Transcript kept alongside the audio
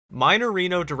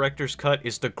Mineirinho Director's Cut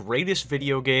is the greatest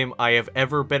video game I have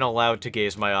ever been allowed to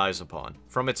gaze my eyes upon.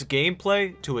 From its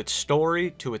gameplay, to its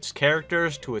story, to its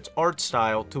characters, to its art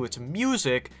style, to its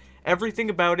music, everything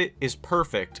about it is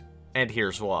perfect, and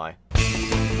here's why.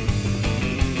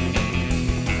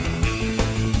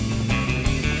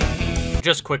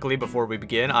 Just quickly before we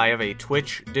begin, I have a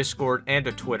Twitch, Discord, and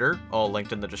a Twitter, all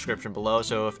linked in the description below,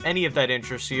 so if any of that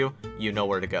interests you, you know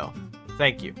where to go.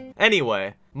 Thank you.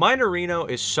 Anyway, Mineirinho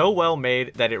is so well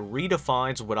made that it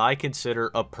redefines what I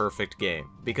consider a perfect game,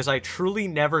 because I truly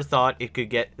never thought it could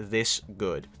get this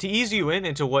good. To ease you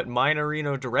into what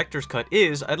Mineirinho Director's Cut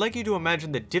is, I'd like you to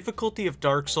imagine the difficulty of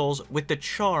Dark Souls with the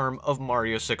charm of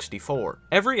Mario 64.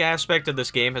 Every aspect of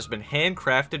this game has been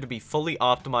handcrafted to be fully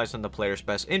optimized in the player's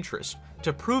best interest.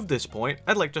 To prove this point,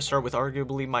 I'd like to start with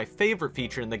arguably my favorite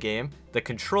feature in the game, the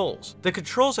controls. The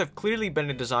controls have clearly been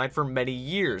in design for many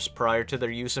years prior to their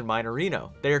use in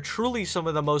Mineirinho. They are truly some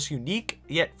of the most unique,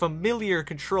 yet familiar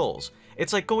controls.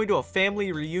 It's like going to a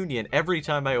family reunion every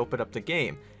time I open up the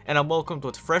game, and I'm welcomed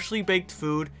with freshly baked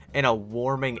food and a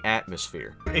warming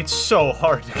atmosphere. It's so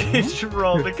hard to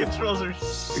control. The controls are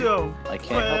so I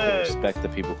can't help but respect the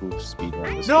people who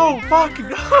speedrun this No, game. fuck,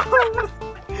 no!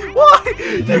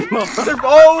 Why? They're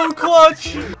oh,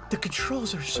 clutch! The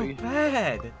controls are so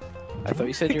bad. I thought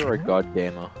you said you were a god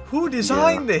gamer. Who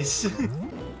designed this?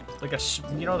 Like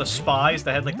you know the spies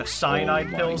that had like the cyanide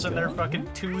pills in their fucking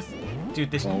tooth? Dude,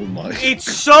 this- it's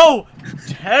so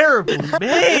terribly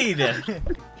made!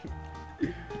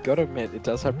 You gotta admit, it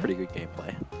does have pretty good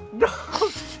gameplay. No!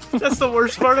 That's the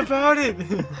worst part about it!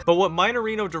 But what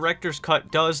Mineirinho Director's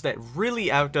Cut does that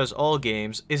really outdoes all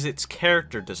games is its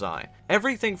character design.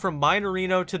 Everything from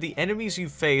Mineirinho to the enemies you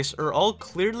face are all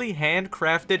clearly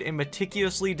handcrafted and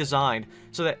meticulously designed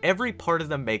so that every part of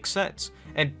them makes sense,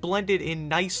 and blended in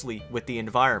nicely with the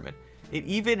environment. It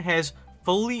even has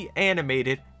fully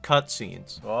animated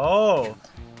cutscenes. Oh!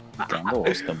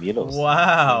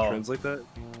 Wow! Translate that?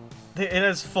 It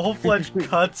has full-fledged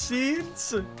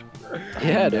cutscenes?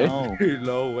 Yeah, dude.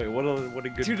 No, wait, what a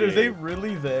good Dude, game. are they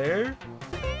really there?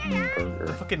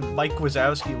 The fucking Mike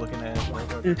Wazowski looking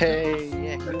ass. Hey,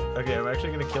 yeah. Okay, I'm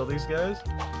actually gonna kill these guys.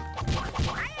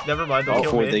 Never mind, they'll kill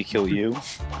Before me. they kill you.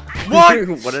 What?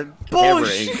 What a camera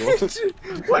angle.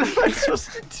 Bullshit! What am I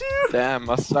supposed to do? Damn,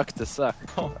 must suck to suck.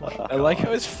 Oh my God. I like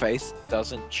how his face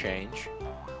doesn't change.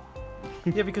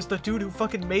 Yeah, because the dude who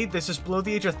fucking made this is below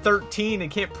the age of 13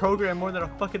 and can't program more than a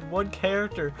fucking one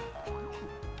character.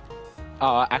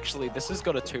 Actually, this has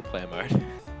got a 2-player mode.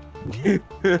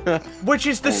 Which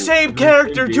is the same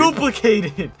character indeed.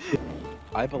 duplicated!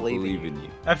 I believe in you.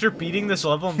 After beating this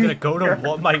level, I'm gonna go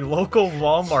to my local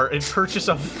Walmart and purchase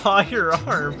a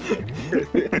firearm.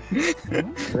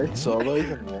 Red Solo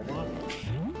in Walmart?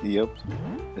 Yep.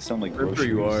 They sound like Wherever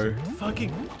you are.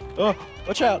 Fucking... Oh,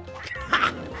 watch out!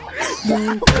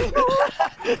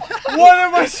 What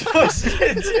am I supposed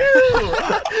to do?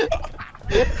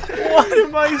 What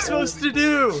am I supposed to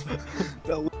do?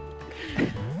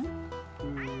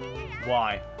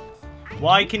 Why?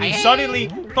 Why can you suddenly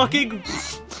fucking...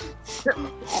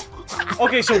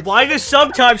 Okay, so why does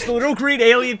sometimes the little green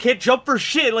alien can't jump for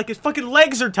shit like his fucking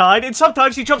legs are tied, and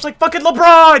sometimes he jumps like fucking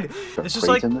LeBron? This is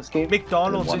like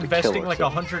McDonald's investing like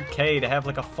 $100K to have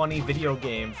like a funny video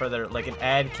game for their like an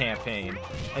ad campaign.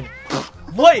 And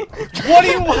what do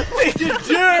you want me to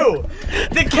do?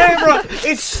 The camera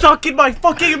is stuck in my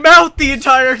fucking mouth the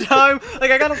entire time.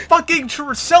 Like I got a fucking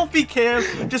selfie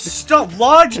cam just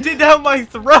lodged it down my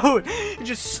throat, and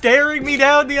just staring me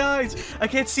down the eyes. I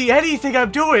can't see anything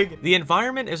I'm doing. The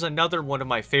environment is another one of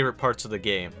my favorite parts of the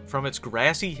game. From its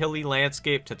grassy, hilly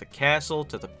landscape, to the castle,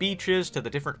 to the beaches, to the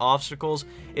different obstacles,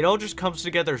 it all just comes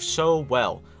together so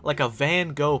well, like a Van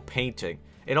Gogh painting.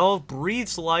 It all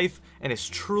breathes life and is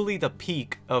truly the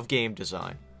peak of game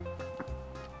design.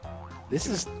 This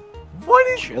is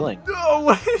chilling. Oh,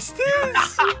 what is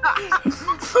this?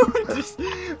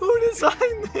 Who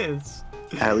designed this?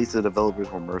 At least the developers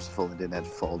were merciful and didn't add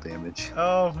fall damage.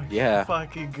 Oh my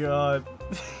fucking god.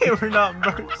 They were not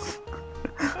merciful.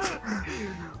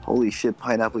 Holy shit,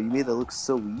 Pineapple, you made that look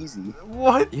so easy.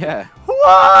 What? Yeah.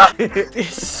 What? It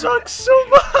sucks so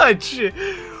much.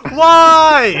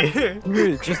 Why?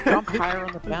 Dude, just jump higher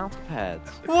on the bounce pads.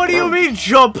 What do you mean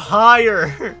jump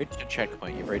higher? Reach a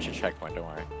checkpoint. You've reached a checkpoint, don't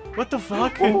worry. What the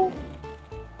fuck? Yeah,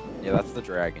 that's the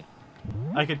dragon.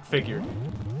 I could figure.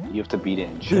 You have to beat it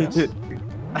in chess.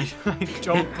 I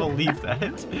don't believe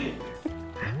that.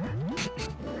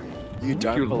 You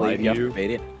don't believe you have to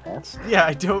beat it in chess? Yeah,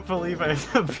 I don't believe I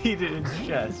have to beat it in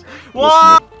chess.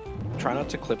 What? Try not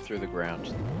to clip through the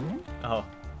ground. Oh.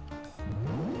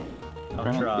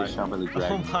 I'll try. Get shot by the Oh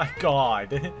dragon. my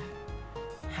god.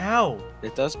 How?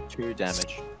 It does 2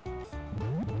 damage.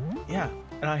 Yeah,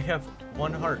 and I have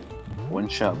 1 heart. One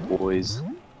shot, boys.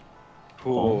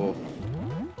 Oh.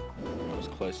 That was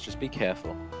close. Just be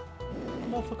careful.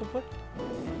 Motherfucker, what?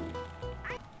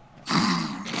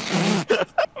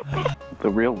 The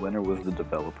real winner was the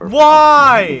developer.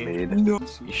 Why? No.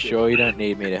 You sure you don't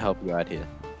need me to help you out here?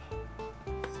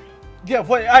 Yeah,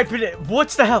 what?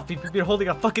 What's the hell? You've been holding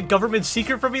a fucking government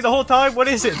secret from me the whole time? What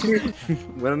is it?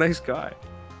 What a nice guy.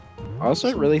 I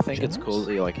also really think it's cool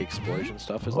that like explosion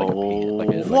stuff is like a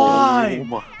Why?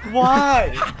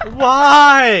 Why?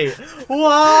 Why?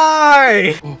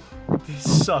 Why?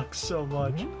 This sucks so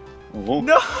much. Oh.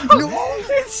 No!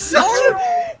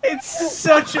 It's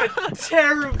such a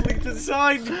terribly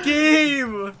designed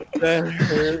game! That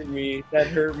hurt me. That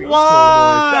hurt me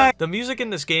Why? The music in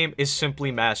this game is simply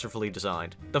masterfully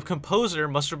designed. The composer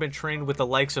must have been trained with the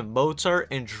likes of Mozart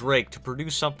and Drake to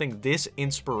produce something this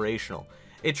inspirational.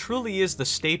 It truly is the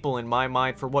staple in my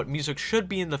mind for what music should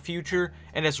be in the future,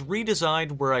 and has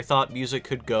redesigned where I thought music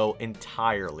could go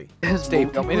entirely.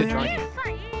 Steve, you want me to join you?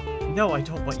 No, I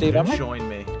don't want Steve, you to join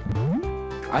me.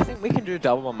 I think we can do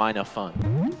double or minor fun.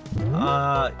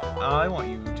 I want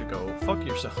you to go fuck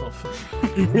yourself.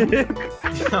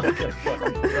 Okay,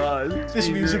 fuck. This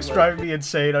music's driving me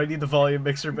insane. I need the volume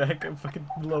mixer back. I'm fucking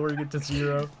lowering it to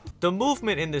 0. The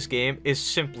movement in this game is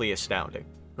simply astounding.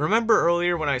 Remember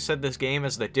earlier when I said this game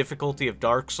has the difficulty of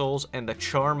Dark Souls and the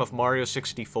charm of Mario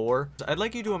 64? I'd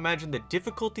like you to imagine the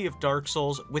difficulty of Dark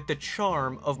Souls with the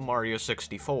charm of Mario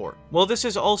 64. Well, this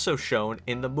is also shown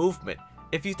in the movement.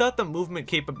 If you thought the movement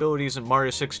capabilities in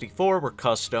Mario 64 were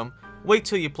custom, wait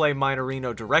till you play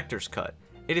Mineirinho Director's Cut.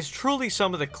 It is truly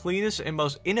some of the cleanest and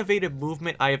most innovative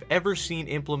movement I have ever seen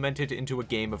implemented into a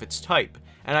game of its type,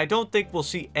 and I don't think we'll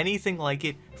see anything like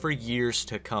it for years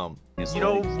to come. You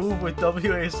don't move with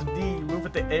WASD, you move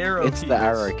with the arrow keys. It's the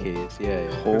arrow keys,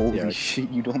 yeah. Holy shit,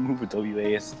 you don't move with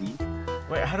WASD?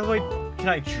 Wait, how do I... Can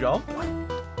I jump?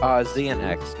 Z and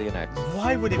X, Z and X.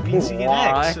 Why would it be Z and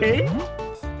X?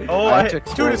 Oh,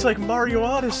 dude, it's like Mario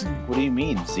Odyssey. What do you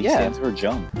mean? Z stands for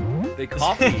jump. They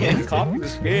copied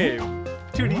this game.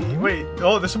 Dude, wait.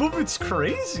 Oh, this movement's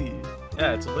crazy.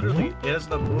 Yeah, it's literally... It has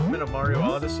the movement of Mario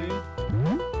Odyssey.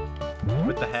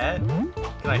 With the hat.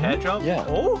 Can I hat jump? Yeah.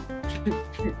 Oh!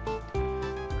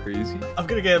 Crazy. I'm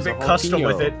gonna get a bit custom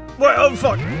with it. Wait, oh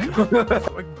fuck! Oh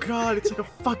my god, it's like a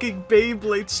fucking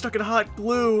Beyblade stuck in hot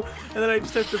glue, and then I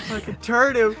just have to fucking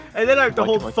turn him, and then I have to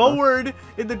hold forward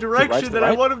in the direction that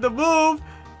I want him to move.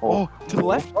 Oh, to the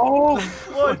left. Oh!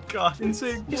 Oh my god,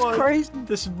 insane. It's crazy.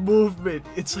 This movement,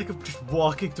 it's like I'm just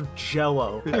walking through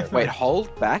jello. Wait,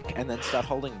 hold back and then start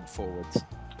holding forwards.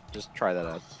 Just try that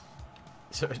out.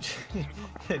 So,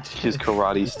 His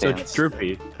karate stance. So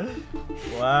drippy.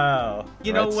 Wow.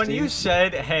 You know, when you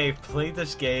said, hey, play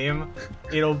this game,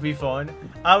 it'll be fun,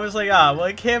 I was like, well,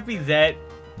 it can't be that,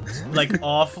 like,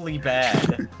 awfully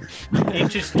bad. It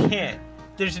just can't.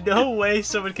 There's no way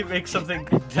someone can make something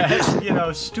that, you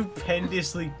know,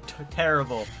 stupendously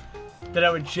terrible that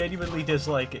I would genuinely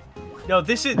dislike it. No,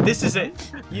 this is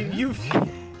it. You've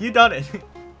done it.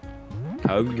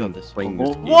 How are you playing this game?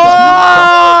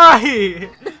 Why?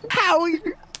 How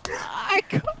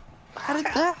did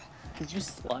that? Did you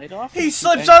slide off? He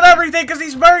slips on everything because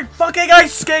he's wearing fucking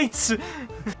ice skates!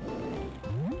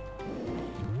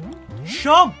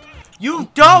 Jump! You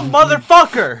dumb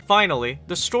motherfucker! Finally,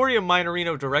 the story of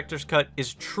Mineirinho Director's Cut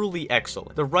is truly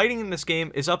excellent. The writing in this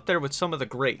game is up there with some of the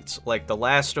greats, like The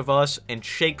Last of Us and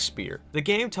Shakespeare. The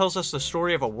game tells us the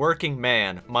story of a working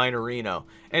man, Mineirinho,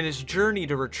 and his journey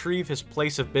to retrieve his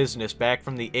place of business back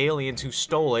from the aliens who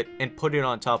stole it and put it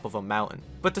on top of a mountain.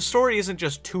 But the story isn't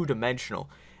just two-dimensional.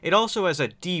 It also has a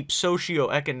deep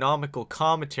socio-economical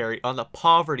commentary on the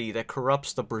poverty that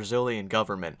corrupts the Brazilian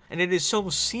government, and it is so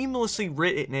seamlessly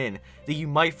written in that you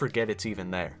might forget it's even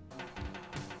there.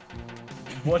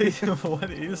 What is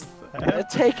that? They're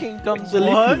taking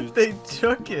Gonzalo. What? They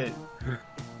took it.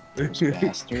 Those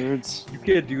bastards. You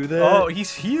can't do that. Oh,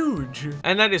 he's huge.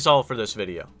 And that is all for this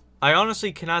video. I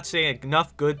honestly cannot say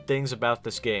enough good things about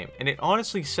this game, and it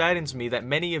honestly saddens me that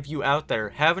many of you out there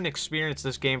haven't experienced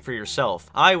this game for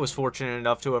yourself. I was fortunate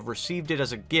enough to have received it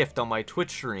as a gift on my Twitch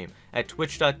stream at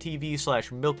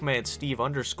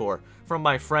twitch.tv/milkmansteve_ from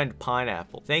my friend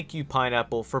Pineapple. Thank you,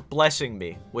 Pineapple, for blessing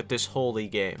me with this holy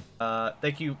game.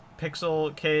 Thank you,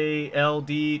 Pixel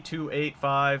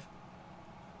KLD285,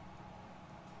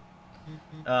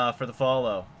 for the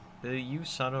follow. You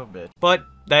son of a bitch. But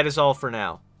that is all for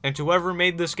now. And to whoever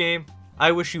made this game,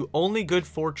 I wish you only good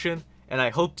fortune, and I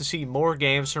hope to see more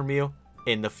games from you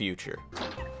in the future.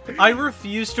 I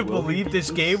refuse to believe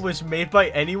this game was made by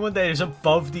anyone that is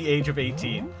above the age of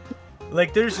 18.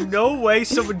 Like, there's no way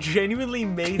someone genuinely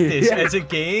made this as a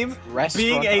game,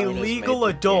 being a legal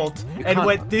adult, and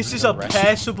went, this is a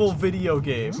passable video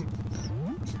game.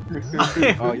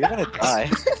 Oh, you're gonna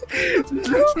die.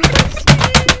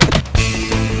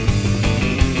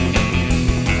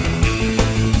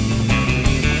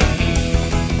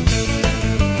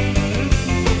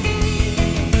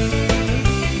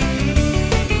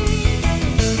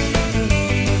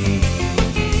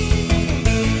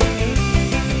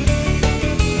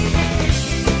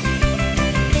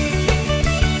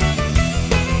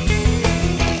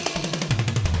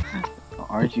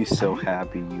 Aren't you so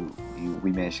happy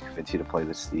we managed to convince you to play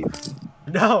this, Steve?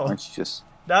 No, Aren't you just...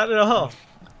 not at all.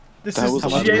 This That is was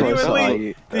genuinely,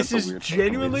 genuinely this is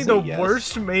genuinely the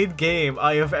worst made game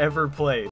I have ever played.